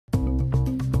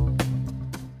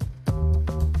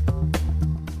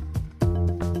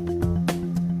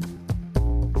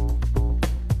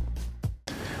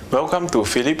Welcome to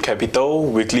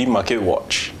PhillipCapital Weekly Market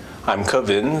Watch. I'm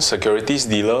Kervin, Securities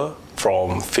Dealer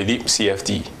from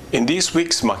PhillipCFD. In this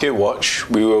week's Market Watch,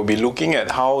 we will be looking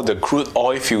at how the crude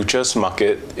oil futures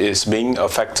market is being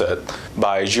affected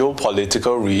by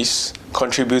geopolitical risks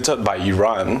contributed by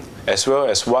Iran, as well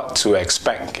as what to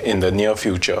expect in the near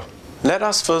future. Let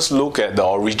us first look at the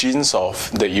origins of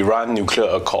the Iran nuclear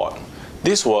accord.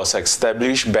 This was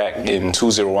established back in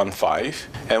 2015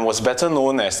 and was better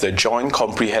known as the Joint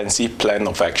Comprehensive Plan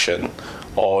of Action,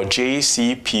 or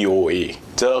JCPOA.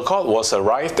 The accord was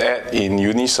arrived at in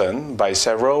unison by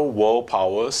several world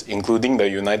powers, including the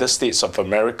United States of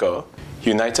America,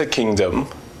 United Kingdom,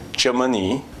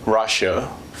 Germany, Russia,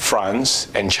 France,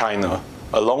 and China,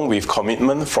 along with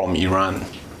commitment from Iran.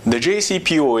 The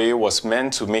JCPOA was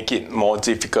meant to make it more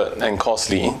difficult and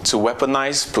costly to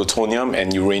weaponize plutonium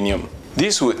and uranium.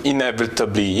 This would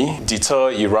inevitably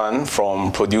deter Iran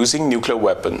from producing nuclear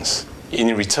weapons.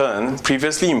 In return,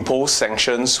 previously imposed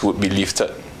sanctions would be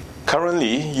lifted.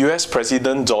 Currently, US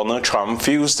President Donald Trump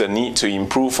feels the need to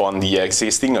improve on the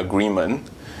existing agreement,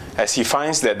 as he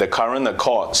finds that the current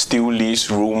accord still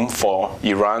leaves room for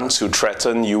Iran to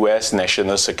threaten US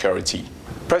national security.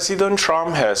 President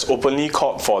Trump has openly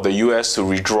called for the US to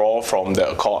withdraw from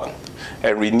the accord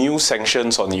and renew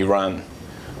sanctions on Iran.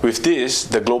 With this,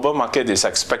 the global market is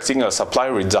expecting a supply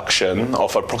reduction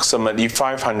of approximately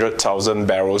 500,000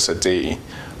 barrels a day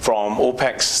from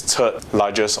OPEC's third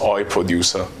largest oil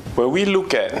producer. When we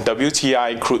look at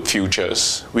WTI crude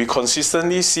futures, we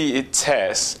consistently see it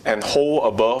test and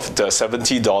hold above the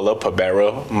 $70 per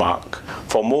barrel mark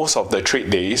for most of the trade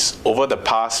days over the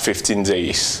past 15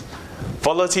 days.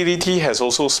 Volatility has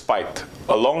also spiked,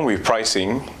 along with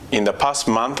pricing, in the past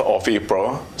month of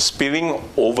April, spilling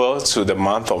over to the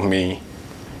month of May.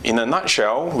 In a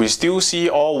nutshell, we still see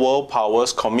all world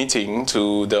powers committing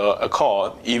to the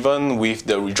accord even with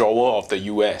the withdrawal of the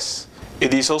US.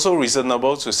 It is also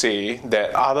reasonable to say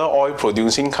that other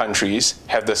oil-producing countries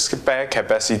have the spare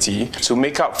capacity to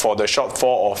make up for the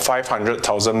shortfall of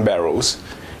 500,000 barrels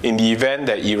in the event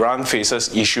that Iran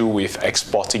faces issue with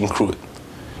exporting crude.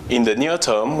 In the near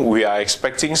term, we are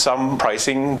expecting some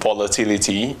pricing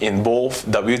volatility in both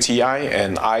WTI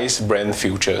and ICE Brent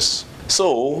futures.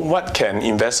 So, what can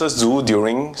investors do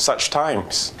during such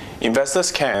times?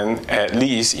 Investors can, at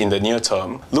least in the near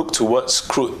term, look towards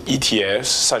crude ETFs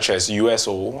such as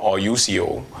USO or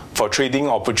UCO for trading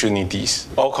opportunities,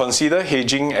 or consider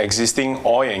hedging existing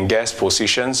oil and gas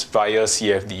positions via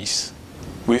CFDs.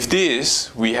 With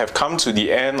this, we have come to the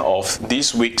end of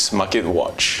this week's Market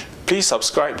Watch. Please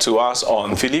subscribe to us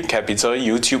on PhillipCapital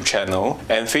YouTube channel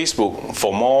and Facebook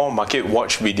for more Market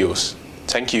Watch videos.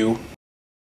 Thank you.